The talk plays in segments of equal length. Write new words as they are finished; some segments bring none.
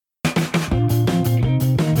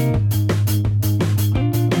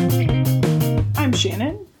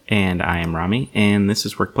And I am Rami, and this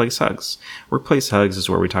is Workplace Hugs. Workplace Hugs is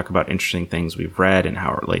where we talk about interesting things we've read and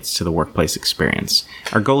how it relates to the workplace experience.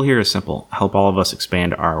 Our goal here is simple: help all of us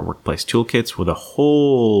expand our workplace toolkits with a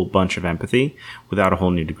whole bunch of empathy without a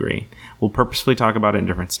whole new degree. We'll purposefully talk about it in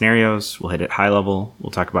different scenarios. We'll hit it high level.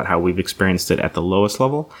 We'll talk about how we've experienced it at the lowest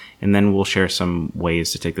level, and then we'll share some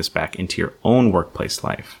ways to take this back into your own workplace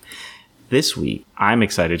life. This week, I'm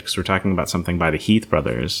excited because we're talking about something by the Heath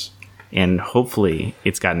brothers. And hopefully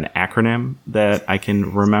it's got an acronym that I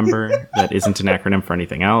can remember that isn't an acronym for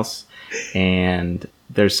anything else. And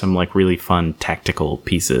there's some like really fun tactical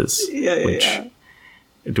pieces. Yeah.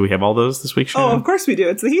 Do we have all those this week, Shannon? Oh, of course we do.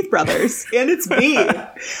 It's the Heath brothers. And it's me.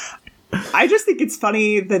 I just think it's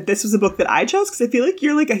funny that this was a book that I chose because I feel like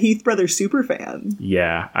you're like a Heath brothers super fan.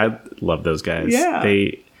 Yeah, I love those guys. Yeah.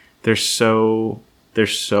 They're so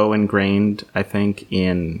ingrained, I think,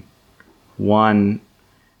 in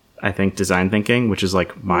I think design thinking, which is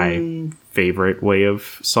like my favorite way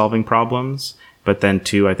of solving problems. But then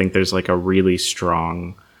two, I think there's like a really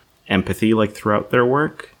strong empathy like throughout their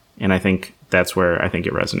work. And I think that's where I think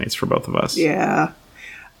it resonates for both of us. Yeah.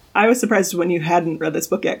 I was surprised when you hadn't read this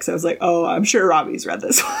book yet because I was like, oh, I'm sure Robbie's read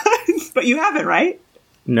this one. But you haven't, right?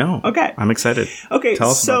 No. Okay. I'm excited. Okay.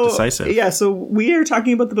 Tell us about Decisive. Yeah, so we are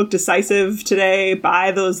talking about the book Decisive today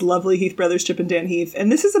by those lovely Heath brothers, Chip and Dan Heath.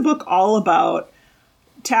 And this is a book all about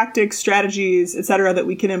tactics, strategies, etc., that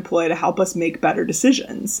we can employ to help us make better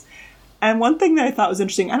decisions. And one thing that I thought was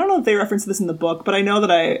interesting, I don't know if they reference this in the book, but I know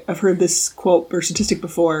that I've heard this quote or statistic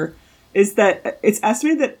before, is that it's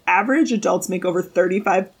estimated that average adults make over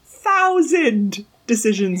 35,000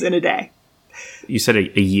 decisions in a day. You said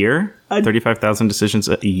a year? 35,000 decisions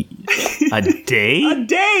a day? A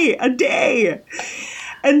day.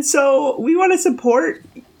 And so we want to support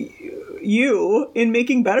you in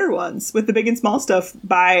making better ones with the big and small stuff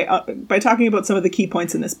by talking about some of the key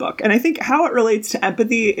points in this book. And I think how it relates to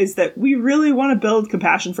empathy is that we really want to build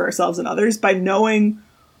compassion for ourselves and others by knowing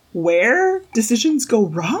where decisions go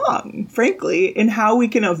wrong, frankly, and how we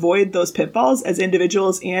can avoid those pitfalls as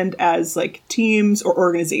individuals and as like teams or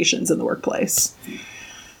organizations in the workplace.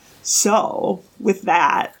 So with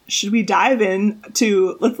that, should we dive in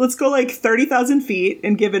to, let's go like 30,000 feet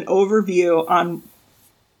and give an overview on,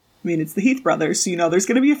 I mean, it's the Heath brothers, so there's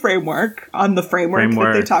going to be a framework on the framework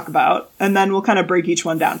that they talk about, and then we'll kind of break each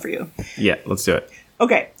one down for you. Yeah, let's do it.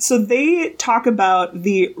 Okay, so they talk about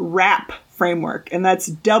the WRAP framework, and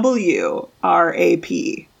that's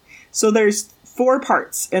WRAP. So there's 4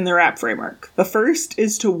 parts in the WRAP framework. The first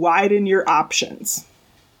is to widen your options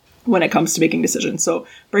when it comes to making decisions. So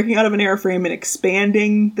breaking out of a narrow frame and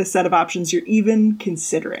expanding the set of options you're even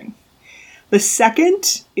considering. The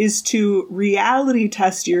second is to reality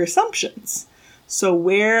test your assumptions. So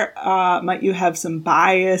where might you have some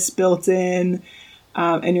bias built in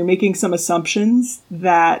and you're making some assumptions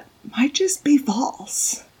that might just be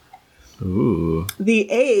false. Ooh.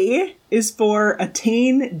 The A is for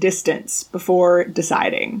attain distance before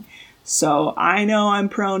deciding. So I know I'm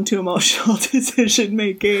prone to emotional decision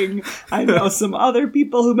making. I know some other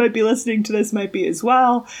people who might be listening to this might be as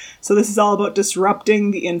well. So this is all about disrupting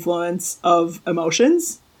the influence of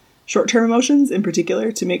emotions, short-term emotions in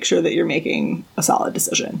particular, to make sure that you're making a solid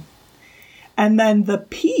decision. And then the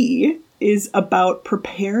P is about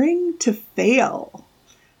preparing to fail,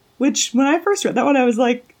 which when I first read that one, I was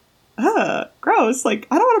like, gross. Like,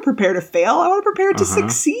 I don't want to prepare to fail. I want to prepare to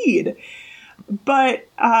succeed. But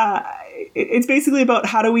it's basically about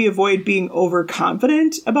how do we avoid being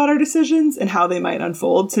overconfident about our decisions and how they might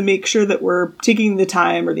unfold to make sure that we're taking the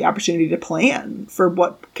time or the opportunity to plan for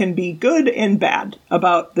what can be good and bad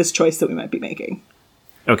about this choice that we might be making.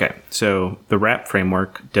 Okay, so the WRAP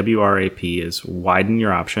framework, WRAP, is widen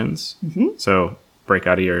your options. Mm-hmm. So break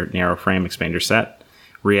out of your narrow frame, expand your set.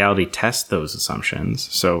 Reality test those assumptions.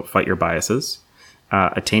 So fight your biases.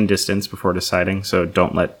 Attain distance before deciding. So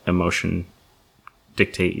don't let emotion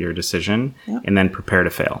dictate your decision. Yep. And then prepare to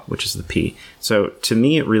fail, which is the P. So to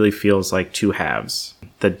me, it really feels like 2 halves.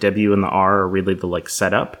 The W and the R are really the like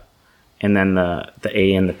setup. And then the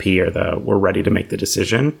A and the P are the we're ready to make the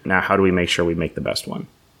decision. Now, how do we make sure we make the best one?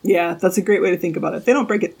 Yeah, that's a great way to think about it. They don't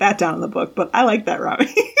break it that down in the book, but I like that,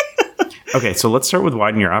 Robbie. Okay, so let's start with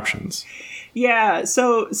widen your options. Yeah,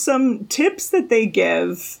 so some tips that they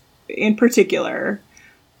give in particular,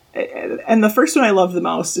 and the first one I love the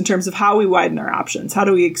most in terms of how we widen our options, how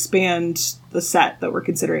do we expand the set that we're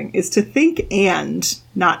considering, is to think and,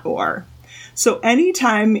 not or. So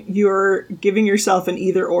anytime you're giving yourself an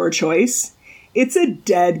either or choice, it's a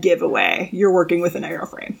dead giveaway you're working with an narrow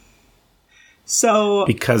frame. So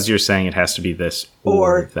because you're saying it has to be this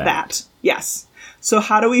or that. Yes. So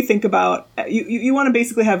how do we think about, you want to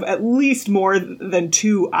basically have at least more than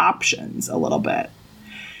two options a little bit.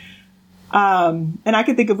 And I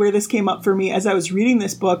can think of where this came up for me as I was reading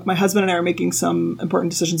this book. My husband and I were making some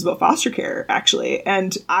important decisions about foster care, actually.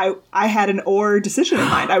 And I had an or decision in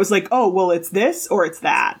mind. I was like, oh, well, it's this or it's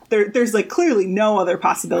that. There's like clearly no other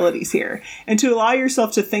possibilities here. And to allow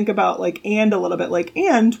yourself to think about like, and a little bit like,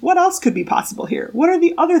 and what else could be possible here? What are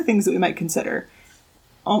the other things that we might consider?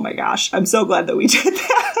 Oh my gosh, I'm so glad that we did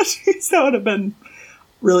that. That would have been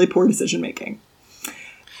really poor decision making.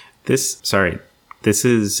 This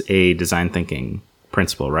is a design thinking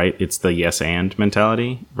principle, right? It's the yes and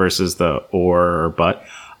mentality versus the or but.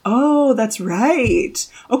 Oh, that's right.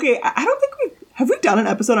 Okay, I don't think have we done an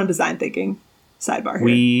episode on design thinking? Sidebar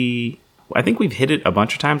here. I think we've hit it a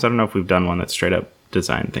bunch of times. I don't know if we've done one that's straight up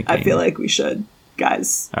design thinking. I feel like we should.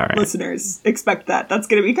 Guys, all right. Listeners, expect that. That's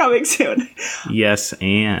going to be coming soon. Yes,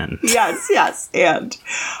 and. Yes, and.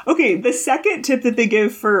 Okay, the second tip that they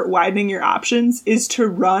give for widening your options is to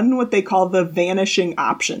run what they call the vanishing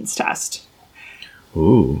options test.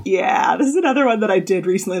 Ooh. Yeah, this is another one that I did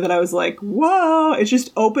recently that I was like, whoa, it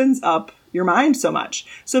just opens up your mind so much.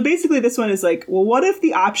 So basically this one is like, well, what if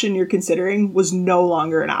the option you're considering was no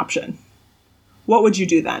longer an option? What would you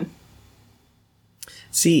do then?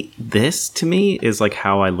 See, this to me is like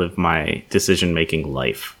how I live my decision-making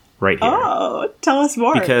life right here. Oh, tell us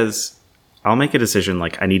more. Because I'll make a decision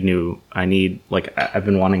like I've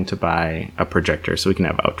been wanting to buy a projector so we can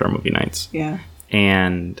have outdoor movie nights. Yeah.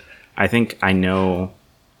 And I think I know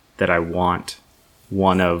that I want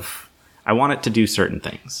it to do certain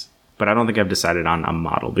things, but I don't think I've decided on a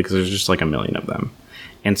model because there's just like a million of them.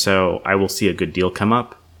 And so I will see a good deal come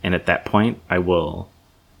up, and at that point I will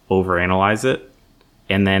overanalyze it.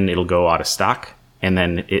 And then it'll go out of stock, and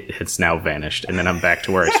then it's now vanished, and then I'm back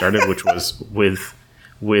to where I started, which was with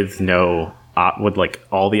like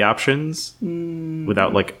all the options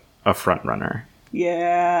without like a front runner.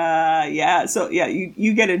 Yeah. So yeah,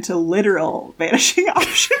 you get into literal vanishing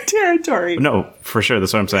option territory. No, for sure.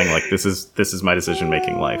 That's what I'm saying. Like this is my decision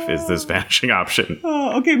making life. Is this vanishing option?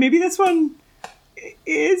 Oh, okay. Maybe this one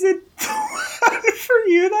is it for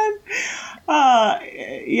you then.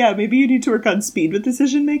 Yeah, maybe you need to work on speed with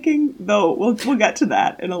decision making, though we'll get to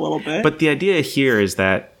that in a little bit. But the idea here is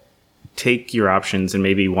that take your options and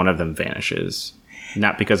maybe one of them vanishes.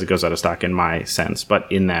 Not because it goes out of stock in my sense,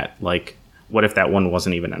 but in that, like, what if that one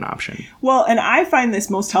wasn't even an option? Well, and I find this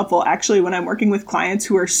most helpful actually when I'm working with clients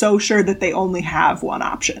who are so sure that they only have one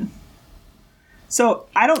option. So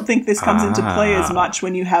I don't think this comes into play as much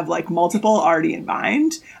when you have like multiple already in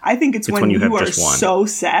mind. I think it's when you are so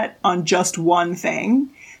set on just one thing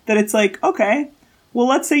that it's like, okay, well,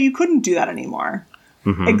 let's say you couldn't do that anymore.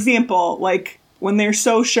 Mm-hmm. Example, like when they're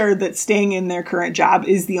so sure that staying in their current job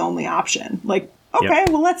is the only option. Like, okay,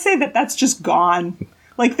 well, let's say that that's just gone.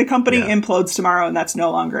 Like the company implodes tomorrow and that's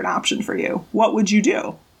no longer an option for you. What would you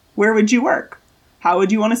do? Where would you work? How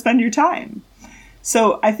would you want to spend your time?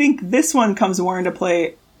 So I think this one comes more into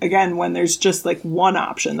play, again, when there's just like one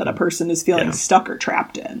option that a person is feeling stuck or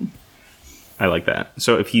trapped in. I like that.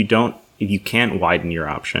 So if you can't widen your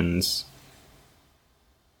options,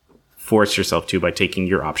 force yourself to by taking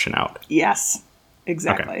your option out. Yes,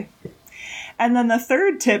 exactly. Okay. And then the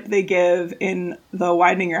third tip they give in the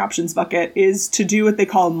widening your options bucket is to do what they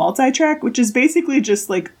call multi-track, which is basically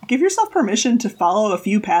just like give yourself permission to follow a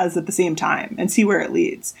few paths at the same time and see where it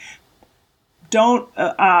leads. Don't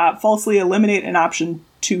falsely eliminate an option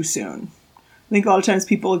too soon. I think a lot of times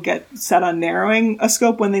people get set on narrowing a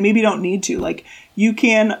scope when they maybe don't need to. Like you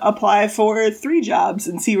can apply for 3 jobs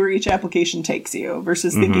and see where each application takes you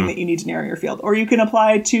versus thinking that you need to narrow your field. Or you can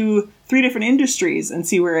apply to 3 different industries and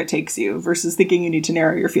see where it takes you versus thinking you need to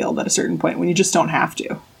narrow your field at a certain point when you just don't have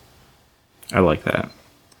to. I like that.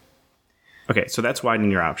 Okay, so that's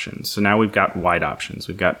widening your options. So now we've got wide options.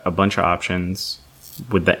 We've got a bunch of options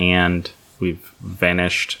with the and. We've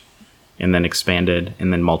vanished and then expanded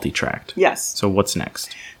and then multi-tracked. Yes. So what's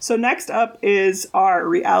next? So next up is our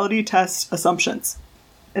reality test assumptions.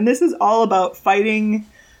 And this is all about fighting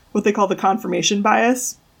what they call the confirmation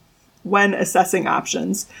bias when assessing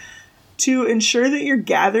options to ensure that you're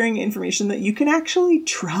gathering information that you can actually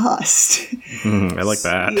trust. I like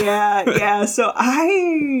that. Yeah. So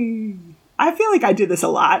I feel like I did this a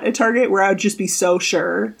lot at Target where I would just be so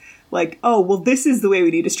sure. Like, oh, well, this is the way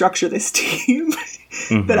we need to structure this team.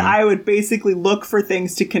 That I would basically look for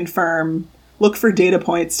things to confirm, look for data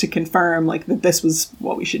points to confirm, like, that this was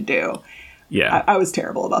what we should do. Yeah. I was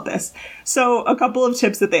terrible about this. So a couple of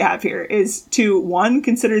tips that they have here is to, 1,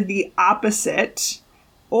 consider the opposite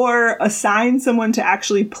or assign someone to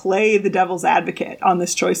actually play the devil's advocate on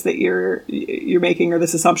this choice that you're making or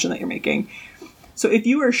this assumption that you're making. So if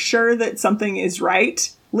you are sure that something is right,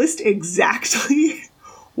 list exactly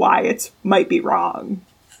why it might be wrong.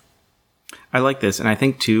 I like this. And I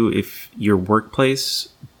think, too, if your workplace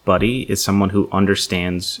buddy is someone who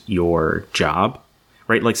understands your job,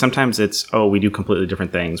 right? Like sometimes it's, oh, we do completely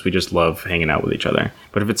different things. We just love hanging out with each other.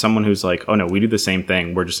 But if it's someone who's like, oh, no, we do the same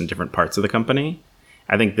thing. We're just in different parts of the company.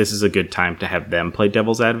 I think this is a good time to have them play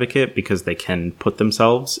devil's advocate because they can put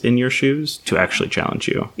themselves in your shoes to actually challenge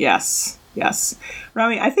you. Yes. Yes.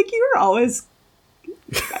 Rami, I think you were always,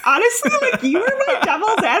 honestly, like you were my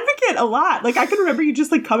devil's advocate a lot. Like I can remember you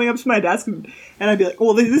just like coming up to my desk and I'd be like,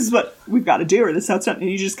 well, this is what we've got to do or this is how it's done. And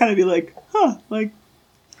you just kind of be like, huh, like,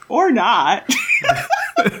 or not.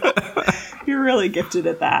 You're really gifted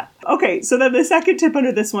at that. Okay, so then the second tip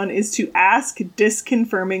under this one is to ask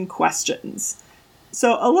disconfirming questions.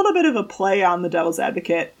 So a little bit of a play on the devil's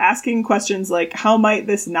advocate, asking questions like, how might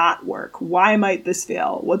this not work? Why might this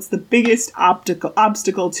fail? What's the biggest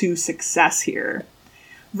obstacle to success here?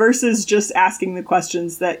 Versus just asking the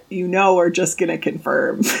questions that you know are just going to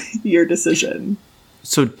confirm your decision.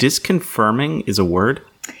 So disconfirming is a word?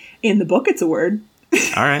 In the book, it's a word.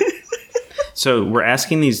 All right. So we're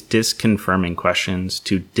asking these disconfirming questions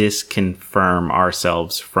to disconfirm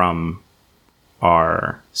ourselves from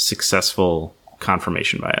our successful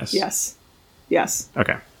confirmation bias. Yes. Yes.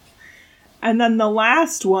 Okay. And then the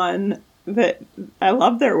last one that I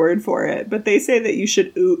love their word for it, but they say that you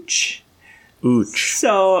should ooch. Ooch.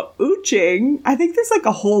 So ooching, I think there's like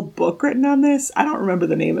a whole book written on this. I don't remember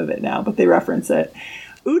the name of it now, but they reference it.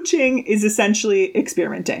 Ooching is essentially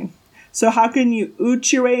experimenting. So how can you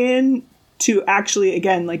ooch your way in to actually,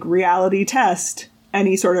 again, like reality test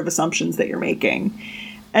any sort of assumptions that you're making?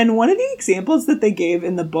 And one of the examples that they gave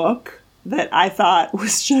in the book that I thought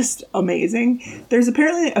was just amazing, there's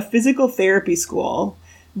apparently a physical therapy school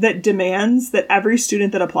that demands that every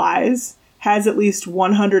student that applies has at least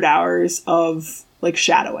 100 hours of like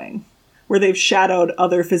shadowing, where they've shadowed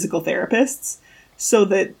other physical therapists so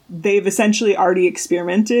that they've essentially already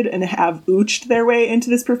experimented and have ooched their way into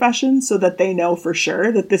this profession so that they know for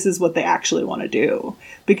sure that this is what they actually want to do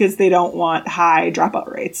because they don't want high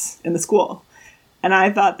dropout rates in the school. And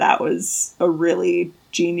I thought that was a really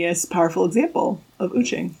genius, powerful example of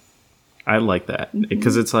ooching. I like that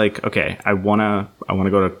because it's like, okay, I want to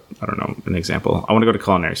go to, I don't know, an example. I want to go to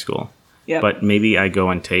culinary school. Yep. But maybe I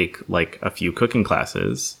go and take like a few cooking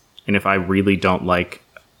classes. And if I really don't like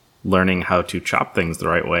learning how to chop things the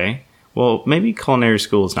right way, well, maybe culinary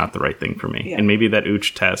school is not the right thing for me. Yeah. And maybe that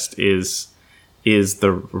ooch test is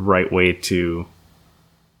the right way to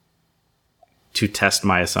test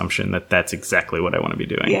my assumption that that's exactly what I want to be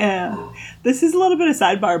doing. Yeah. This is a little bit of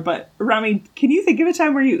sidebar, but Rami, can you think of a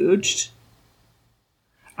time where you ooched?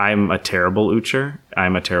 I'm a terrible oocher.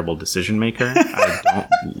 I'm a terrible decision maker. I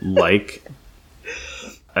don't like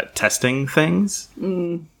testing things.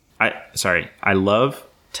 I love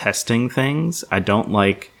testing things. I don't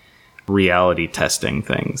like reality testing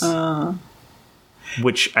things.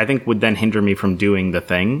 Which I think would then hinder me from doing the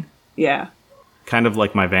thing. Yeah. Kind of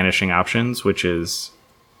like my vanishing options, which is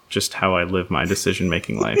just how I live my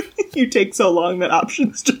decision-making life. You take so long that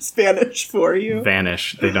options just vanish for you.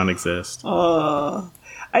 Vanish. They don't exist.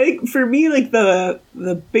 I think for me, like the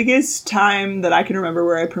biggest time that I can remember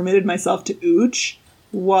where I permitted myself to ooch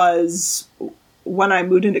was when I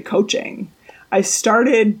moved into coaching. I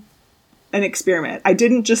started an experiment. I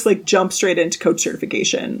didn't just like jump straight into coach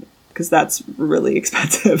certification because that's really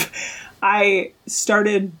expensive. I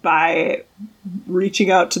started by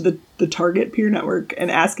reaching out to the Target peer network and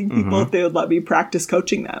asking people if they would let me practice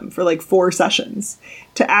coaching them for like 4 sessions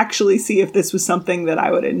to actually see if this was something that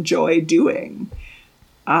I would enjoy doing.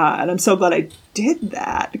 And I'm so glad I did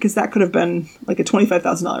that because that could have been like a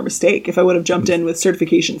 $25,000 mistake if I would have jumped in with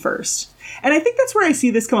certification first. And I think that's where I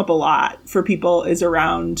see this come up a lot for people is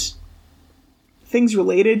around things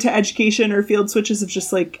related to education or field switches of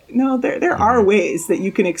just like, no, there are ways that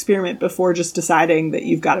you can experiment before just deciding that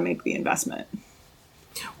you've got to make the investment.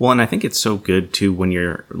 Well, and I think it's so good too when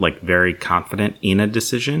you're like very confident in a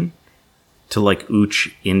decision to like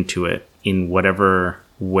ooch into it in whatever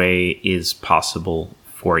way is possible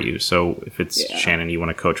for you. So if it's Shannon, you want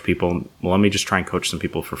to coach people, well, let me just try and coach some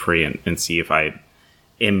people for free and see if I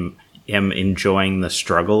am enjoying the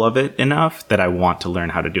struggle of it enough that I want to learn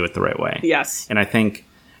how to do it the right way. Yes. And I think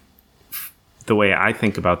the way I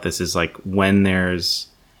think about this is like when there's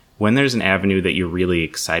an avenue that you're really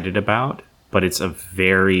excited about, but it's a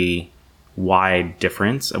very wide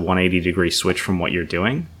difference, a 180-degree switch from what you're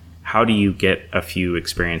doing, how do you get a few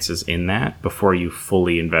experiences in that before you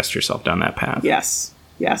fully invest yourself down that path? Yes.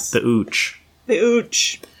 Yes. The ooch. The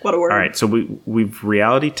ooch. What a word. All right, so we've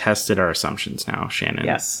reality tested our assumptions now, Shannon.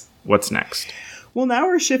 Yes. What's next? Well, now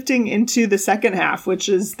we're shifting into the second half, which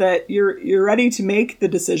is that you're ready to make the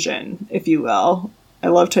decision, if you will. I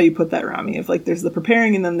loved how you put that, Rami, of like there's the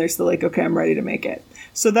preparing and then there's the like, okay, I'm ready to make it.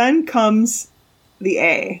 So then comes the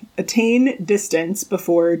A, attain distance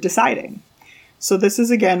before deciding. So this is,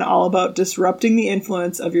 again, all about disrupting the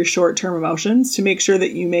influence of your short-term emotions to make sure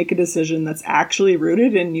that you make a decision that's actually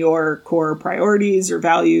rooted in your core priorities or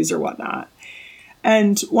values or whatnot.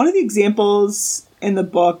 And one of the examples in the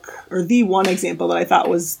book, or the one example that I thought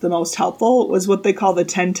was the most helpful, was what they call the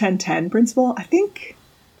 10-10-10 principle. I think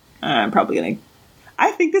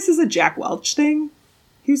this is a Jack Welch thing.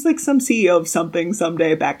 He was like some CEO of something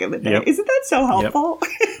someday back in the day. Yep. Isn't that so helpful?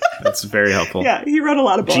 Yep. That's very helpful. Yeah, he wrote a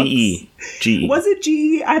lot of books. GE. Was it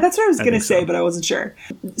GE? That's what I was going to say, but I wasn't sure.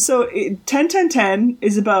 So 10-10-10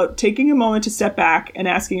 is about taking a moment to step back and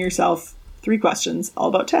asking yourself 3 questions, all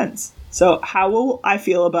about tens. So how will I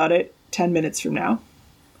feel about it 10 minutes from now?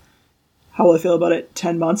 How will I feel about it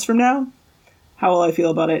 10 months from now? How will I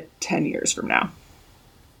feel about it 10 years from now?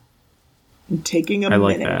 And taking a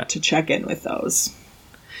minute to check in with those.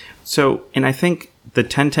 So, and I think the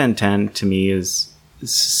 10-10-10 to me is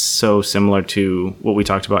so similar to what we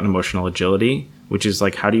talked about in emotional agility, which is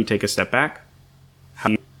like, how do you take a step back? How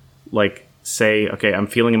do you like say, okay, I'm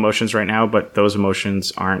feeling emotions right now, but those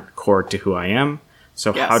emotions aren't core to who I am.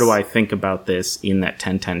 So How do I think about this in that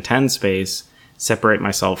 10-10-10 space, separate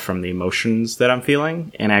myself from the emotions that I'm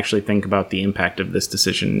feeling, and actually think about the impact of this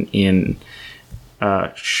decision in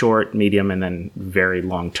short, medium, and then very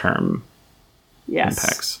long-term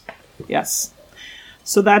impacts. Yes.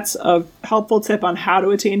 So that's a helpful tip on how to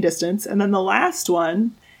attain distance. And then the last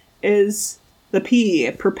one is the P,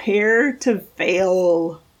 prepare to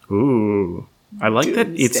fail. Ooh, I like Doomsday.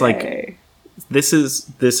 That. It's like, this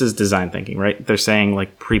is design thinking, right? They're saying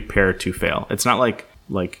like, prepare to fail. It's not like,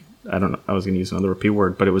 I don't know, I was going to use another P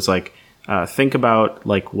word, but it was like, think about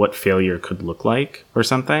like what failure could look like or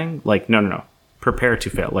something. Like, no. Prepare to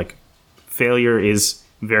fail. Like, failure is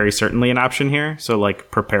very certainly an option here. So like,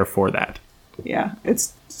 prepare for that. Yeah,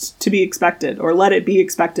 it's to be expected, or let it be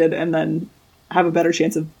expected and then have a better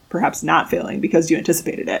chance of perhaps not failing because you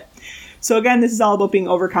anticipated it. So again, this is all about being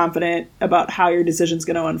overconfident about how your decision's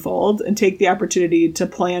going to unfold and take the opportunity to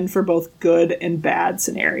plan for both good and bad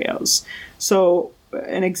scenarios. So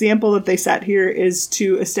an example that they set here is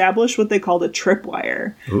to establish what they call a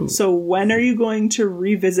tripwire. Ooh. So when are you going to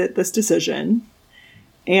revisit this decision?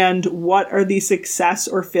 And what are the success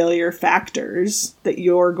or failure factors that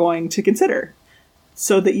you're going to consider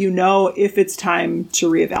so that you know if it's time to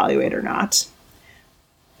reevaluate or not?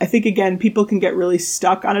 I think, again, people can get really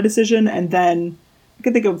stuck on a decision, and then I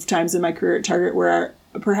can think of times in my career at Target where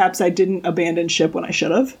perhaps I didn't abandon ship when I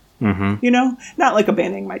should have. Mm-hmm. You know, not like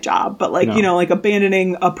abandoning my job, but like, like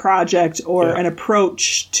abandoning a project or an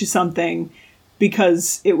approach to something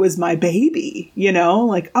because it was my baby,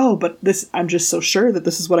 like, oh, but I'm just so sure that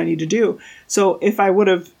this is what I need to do. So if I would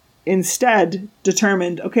have instead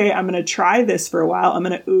determined, okay, I'm going to try this for a while, I'm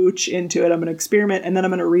going to ooch into it, I'm going to experiment, and then I'm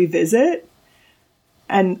going to revisit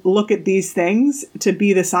and look at these things to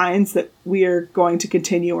be the signs that we are going to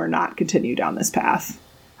continue or not continue down this path,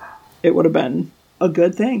 it would have been a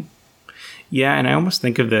good thing. Yeah, and I almost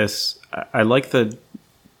think of this, I like the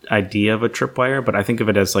idea of a tripwire, but I think of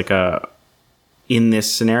it as like in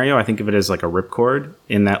this scenario, I think of it as like a ripcord,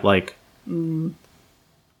 in that like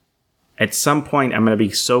at some point I'm going to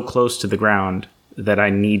be so close to the ground that I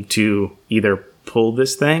need to either pull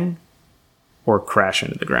this thing or crash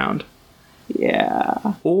into the ground.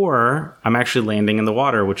 Yeah. Or I'm actually landing in the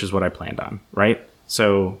water, which is what I planned on, right?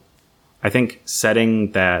 So I think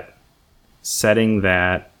setting that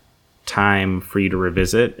time for you to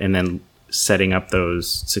revisit and then setting up those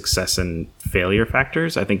success and failure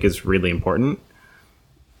factors, I think is really important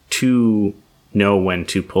to know when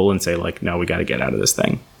to pull and say like, no, we got to get out of this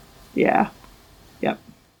thing. Yeah. Yep.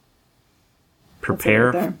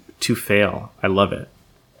 Prepare to fail. I love it.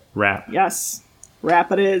 Wrap. Yes.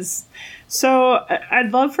 Wrap it is. So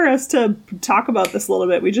I'd love for us to talk about this a little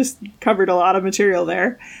bit. We just covered a lot of material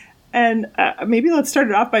there. And maybe let's start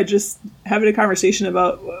it off by just having a conversation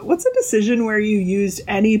about what's a decision where you used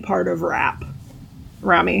any part of wrap,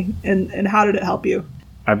 Rami, and how did it help you?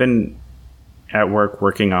 I've been at work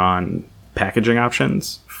working on packaging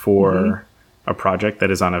options for a project that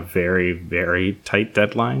is on a very, very tight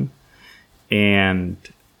deadline. And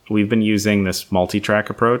we've been using this multi-track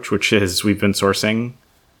approach, which is we've been sourcing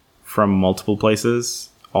from multiple places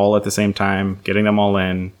all at the same time, getting them all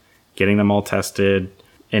in, getting them all tested,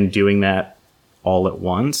 and doing that all at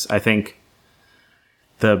once. I think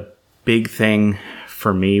the big thing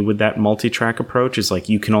for me with that multi-track approach is like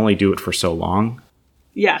you can only do it for so long.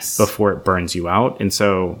 Yes. Before it burns you out. And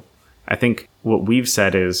so I think what we've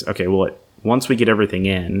said is, okay, well, once we get everything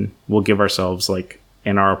in, we'll give ourselves like,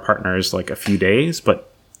 and our partners like a few days,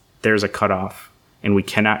 but there's a cutoff and we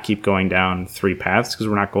cannot keep going down 3 paths because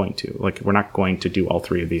we're not going to. Like, we're not going to do all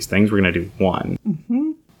 3 of these things. We're going to do one.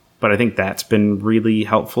 Mm-hmm. But I think that's been really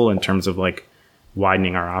helpful in terms of like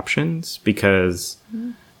widening our options because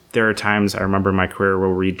there are times I remember in my career where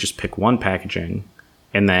we'd just pick one packaging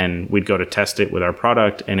and then we'd go to test it with our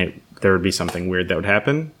product and there would be something weird that would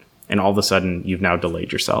happen. And all of a sudden you've now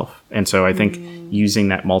delayed yourself. And so I think using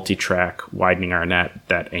that multi-track, widening our net,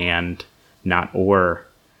 that and not or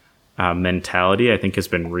mentality, I think has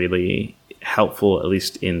been really helpful, at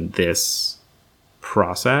least in this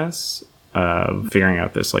process of figuring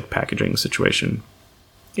out this like packaging situation.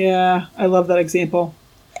 Yeah, I love that example.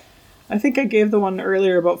 I think I gave the one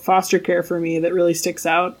earlier about foster care for me that really sticks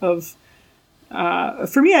out of,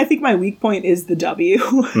 for me, I think my weak point is the W,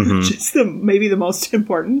 which is maybe the most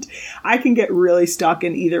important. I can get really stuck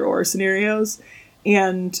in either or scenarios.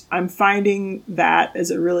 And I'm finding that as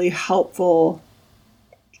a really helpful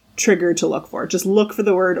trigger to look for. Just look for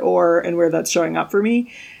the word or and where that's showing up for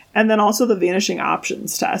me. And then also the vanishing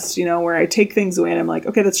options test, where I take things away and I'm like,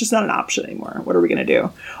 okay, that's just not an option anymore. What are we going to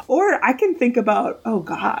do? Or I can think about, oh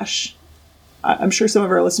gosh, I'm sure some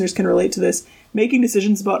of our listeners can relate to this, making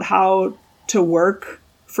decisions about how to work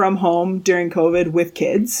from home during COVID with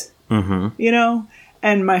kids,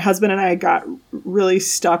 and my husband and I got really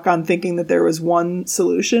stuck on thinking that there was one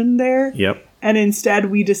solution there. Yep. And instead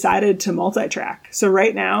we decided to multi-track. So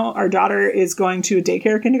right now our daughter is going to a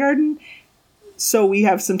daycare kindergarten. So we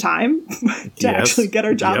have some time to actually get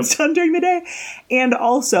our jobs done during the day. And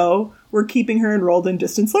also, we're keeping her enrolled in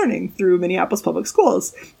distance learning through Minneapolis Public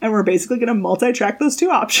Schools. And we're basically going to multi-track those 2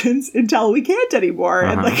 options until we can't anymore.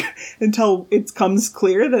 And until it comes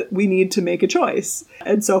clear that we need to make a choice.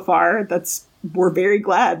 And so far, we're very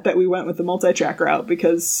glad that we went with the multi-track route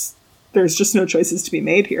because there's just no choices to be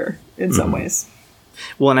made here in some ways.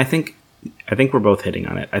 Well, and I think we're both hitting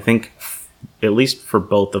on it. I think, at least for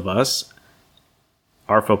both of us,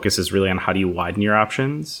 our focus is really on how do you widen your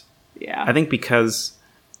options. Yeah. I think because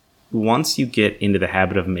once you get into the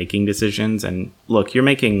habit of making decisions, and look, you're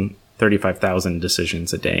making 35,000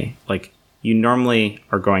 decisions a day. Like, you normally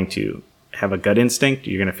are going to have a gut instinct.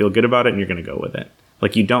 You're going to feel good about it and you're going to go with it.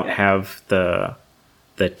 Like, you don't have the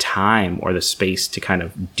time or the space to kind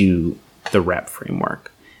of do the REP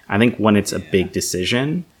framework. I think when it's a big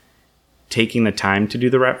decision, taking the time to do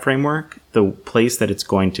the REP framework, the place that it's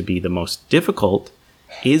going to be the most difficult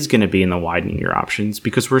is going to be in the widening your options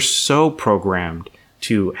because we're so programmed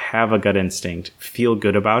to have a gut instinct, feel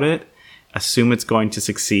good about it, assume it's going to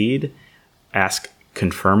succeed, ask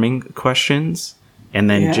confirming questions, and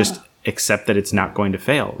then just accept that it's not going to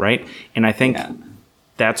fail, right? And I think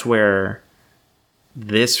that's where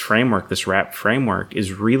this framework, this RAP framework,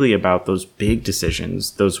 is really about those big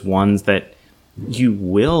decisions, those ones that you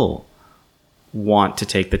will want to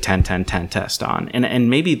take the 10-10-10 test on. And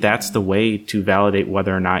maybe that's the way to validate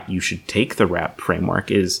whether or not you should take the RAP framework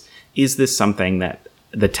is this something that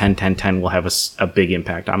the 10-10-10 will have a big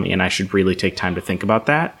impact on me and I should really take time to think about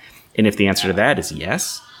that? And if the answer to that is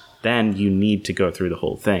yes, then you need to go through the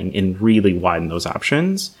whole thing and really widen those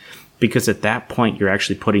options, because at that point you're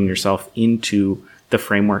actually putting yourself into the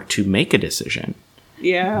framework to make a decision.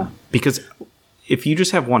 Yeah. Because if you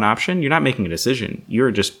just have one option, you're not making a decision.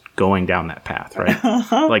 You're just going down that path, right?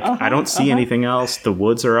 I don't see anything else. The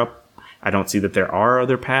woods are up. I don't see that there are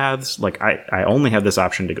other paths. Like, I only have this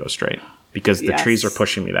option to go straight because the trees are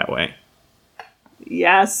pushing me that way.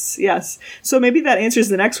 Yes. So maybe that answers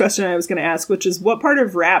the next question I was going to ask, which is, what part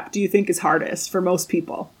of RAP do you think is hardest for most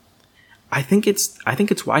people? I think it's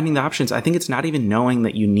widening the options. I think it's not even knowing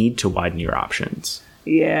that you need to widen your options.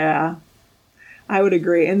 Yeah, I would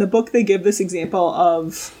agree. In the book, they give this example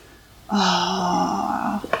of,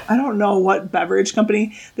 I don't know what beverage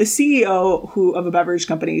company, the CEO of a beverage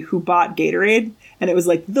company who bought Gatorade, and it was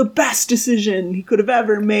like the best decision he could have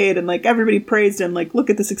ever made. And like everybody praised him, like, look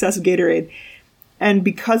at the success of Gatorade. And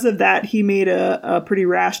because of that, he made a pretty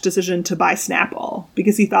rash decision to buy Snapple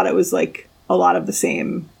because he thought it was like a lot of the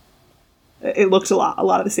same. It looked a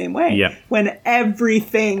lot of the same way. Yeah. When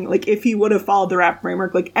everything, like if he would have followed the RAP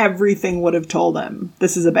framework, like everything would have told him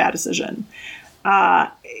this is a bad decision.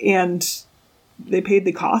 And they paid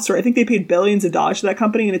the cost, or I think they paid billions of dollars to that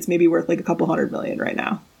company, and it's maybe worth like a couple $100 million right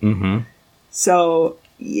now. Mm-hmm. So,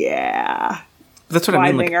 yeah. That's what I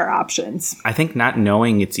mean. Widening our options. I think not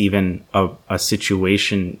knowing it's even a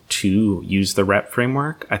situation to use the rep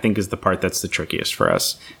framework, I think is the part that's the trickiest for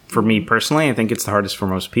us. For me personally, I think it's the hardest for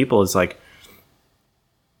most people is like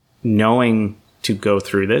knowing to go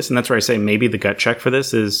through this. And that's where I say maybe the gut check for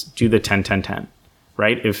this is do the 10-10-10,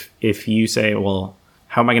 right? If you say, well,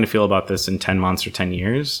 how am I going to feel about this in 10 months or 10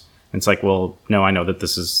 years? And it's like, well, no, I know that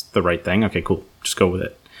this is the right thing. Okay, cool. Just go with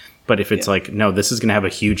it. But if it's like, no, this is going to have a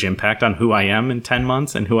huge impact on who I am in 10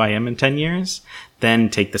 months and who I am in 10 years, then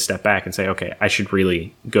take the step back and say, okay, I should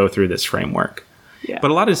really go through this framework. Yeah.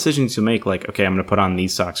 But a lot of decisions you make, like, okay, I'm going to put on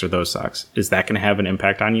these socks or those socks. Is that going to have an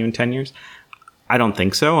impact on you in 10 years? I don't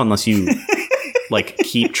think so, unless you like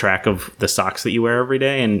keep track of the socks that you wear every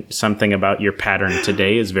day. And something about your pattern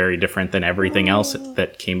today is very different than everything else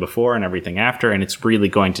that came before and everything after. And it's really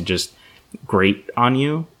going to just grate on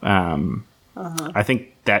you. I think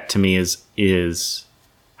that to me is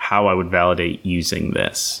how I would validate using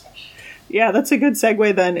this. Yeah, that's a good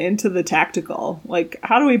segue then into the tactical. Like,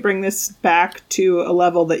 how do we bring this back to a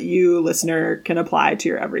level that you, listener, can apply to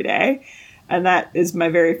your everyday? And that is my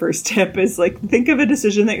very first tip is like, think of a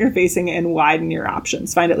decision that you're facing and widen your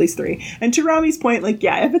options. Find at least 3. And to Rami's point, like,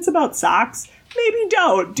 yeah, if it's about socks, maybe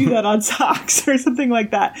don't do that on socks or something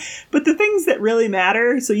like that. But the things that really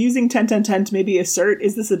matter, so using 10-10-10 to maybe assert,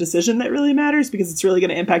 is this a decision that really matters because it's really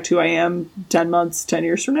going to impact who I am 10 months, 10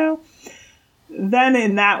 years from now? Then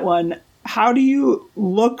in that one, how do you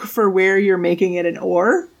look for where you're making it an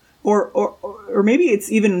or maybe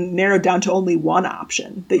it's even narrowed down to only one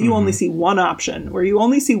option, that you only see one option, where you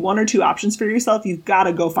only see 1 or 2 options for yourself. You've got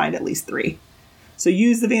to go find at least 3. So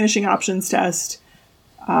use the vanishing options test.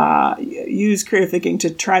 Use creative thinking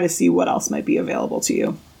to try to see what else might be available to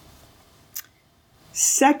you.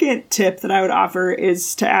 Second tip that I would offer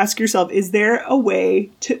is to ask yourself, is there a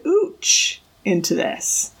way to ooch into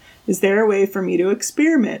this? Is there a way for me to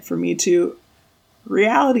experiment, for me to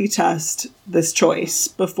reality test this choice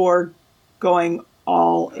before going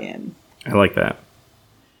all in? I like that.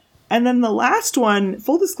 And then the last one,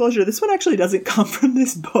 full disclosure, this one actually doesn't come from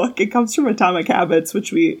this book. It comes from Atomic Habits,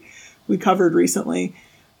 which we covered recently.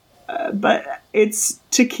 But it's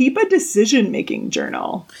to keep a decision-making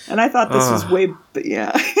journal. And I thought this was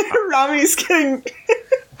Rami's getting...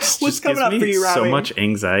 What's coming up for you, Rami? So much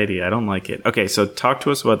anxiety. I don't like it. Okay, so talk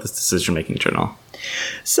to us about this decision-making journal.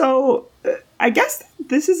 So I guess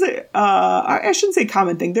this is I shouldn't say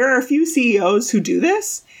common thing. There are a few CEOs who do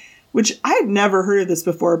this, which I had never heard of this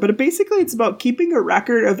before. But basically, it's about keeping a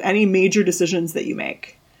record of any major decisions that you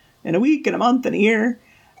make in a week, in a month, in a year.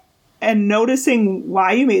 And noticing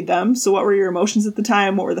why you made them. So what were your emotions at the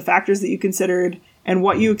time? What were the factors that you considered? And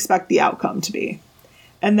what you expect the outcome to be.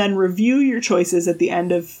 And then review your choices at the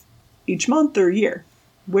end of each month or year.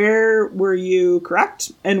 Where were you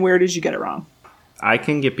correct? And where did you get it wrong? I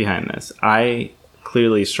can get behind this. I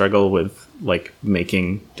clearly struggle with like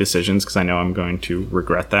making decisions because I know I'm going to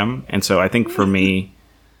regret them. And so I think for me,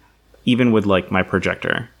 even with like my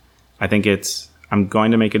projector, I think I'm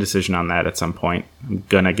going to make a decision on that at some point. I'm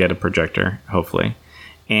going to get a projector, hopefully.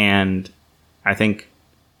 And I think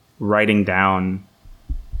writing down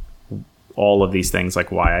all of these things,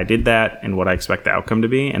 like why I did that and what I expect the outcome to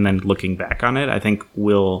be, and then looking back on it, I think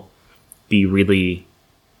will be really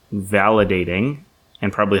validating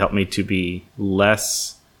and probably help me to be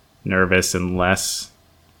less nervous and less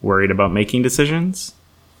worried about making decisions.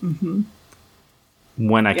 Mm-hmm.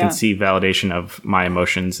 When I can see validation of my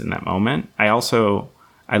emotions in that moment. I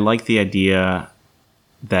like the idea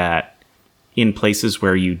that in places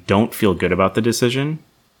where you don't feel good about the decision,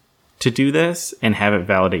 to do this and have it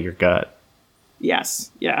validate your gut. Yes.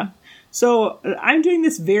 Yeah. So I'm doing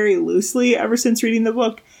this very loosely ever since reading the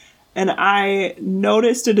book. And I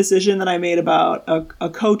noticed a decision that I made about a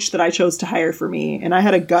coach that I chose to hire for me. And I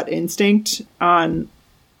had a gut instinct on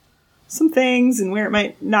some things and where it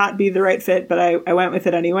might not be the right fit, but I went with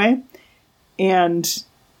it anyway. And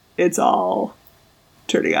it's all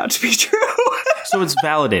turning out to be true. So it's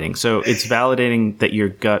validating. So it's validating that your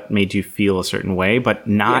gut made you feel a certain way, but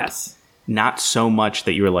not so much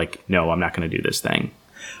that you were like, no, I'm not going to do this thing.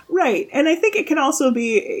 Right. And I think it can also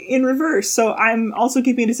be in reverse. So I'm also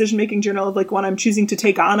keeping a decision-making journal of like when I'm choosing to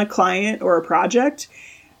take on a client or a project.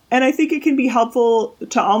 And I think it can be helpful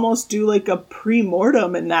to almost do like a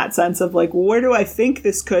pre-mortem in that sense of like, where do I think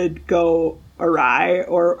this could go awry,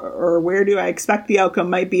 or where do I expect the outcome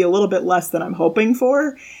might be a little bit less than I'm hoping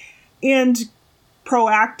for, and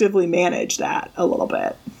proactively manage that a little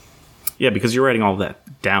bit. Yeah, because you're writing all that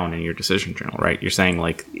down in your decision journal, right? You're saying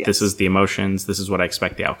like, this is the emotions, this is what I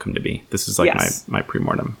expect the outcome to be. This is like my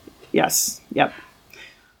pre-mortem. Yes. Yep.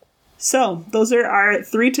 So those are our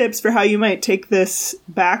 3 tips for how you might take this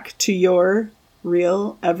back to your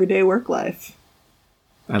real everyday work life.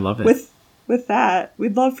 I love it. With that,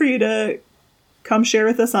 we'd love for you to come share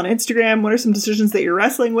with us on Instagram. What are some decisions that you're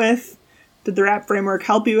wrestling with? Did the RAP framework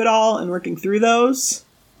help you at all in working through those?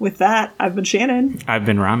 With that, I've been Shannon. I've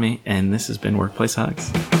been Rami, and this has been Workplace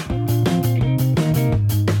Hugs.